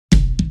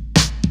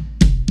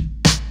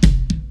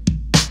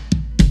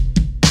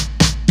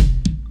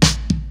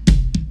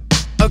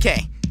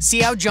Okay,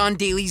 see how John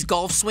Daly's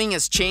golf swing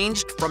has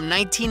changed from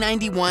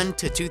 1991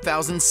 to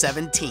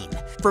 2017.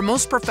 For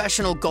most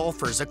professional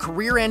golfers, a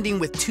career ending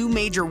with 2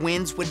 major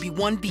wins would be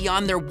one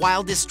beyond their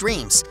wildest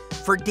dreams.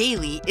 For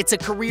Daly, it's a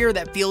career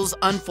that feels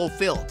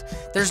unfulfilled.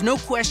 There's no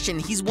question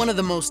he's one of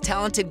the most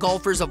talented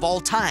golfers of all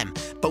time,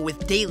 but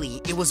with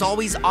Daly, it was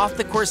always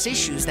off-the-course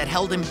issues that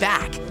held him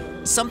back.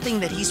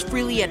 Something that he's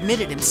freely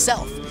admitted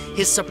himself.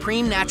 His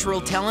supreme natural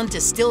talent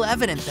is still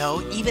evident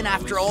though, even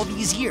after all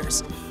these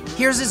years.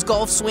 Here's his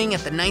golf swing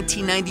at the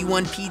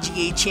 1991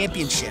 PGA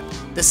Championship,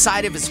 the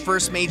site of his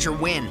first major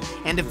win,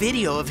 and a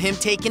video of him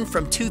taken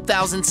from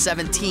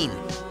 2017.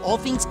 All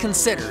things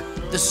considered,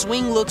 the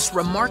swing looks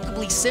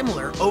remarkably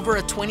similar over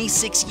a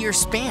 26-year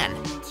span.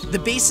 The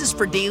basis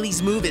for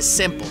Daly's move is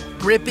simple: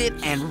 grip it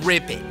and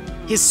rip it.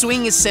 His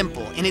swing is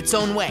simple in its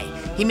own way.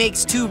 He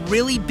makes 2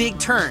 really big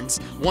turns,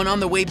 one on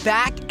the way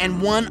back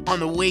and one on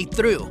the way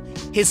through.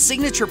 His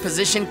signature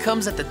position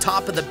comes at the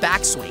top of the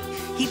backswing.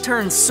 He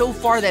turns so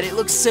far that it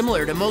looks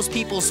similar to most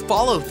people's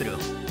follow-through.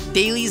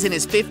 Daly's in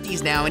his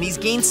 50s now and he's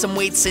gained some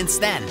weight since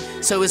then,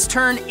 so his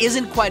turn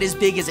isn't quite as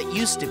big as it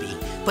used to be,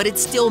 but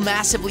it's still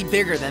massively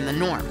bigger than the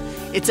norm.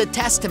 It's a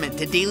testament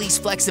to Daly's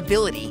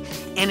flexibility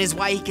and is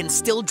why he can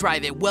still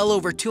drive it well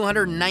over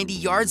 290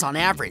 yards on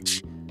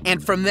average.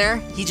 And from there,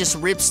 he just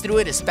rips through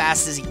it as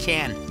fast as he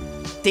can.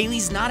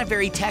 Daly's not a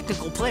very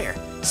technical player,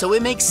 so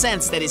it makes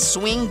sense that his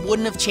swing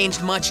wouldn't have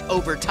changed much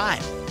over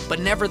time. But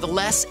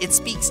nevertheless, it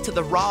speaks to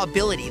the raw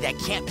ability that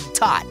can't be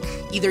taught.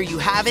 Either you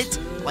have it,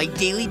 like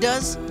Daly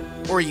does,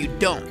 or you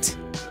don't.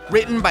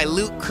 Written by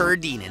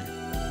Kerr-Dineen.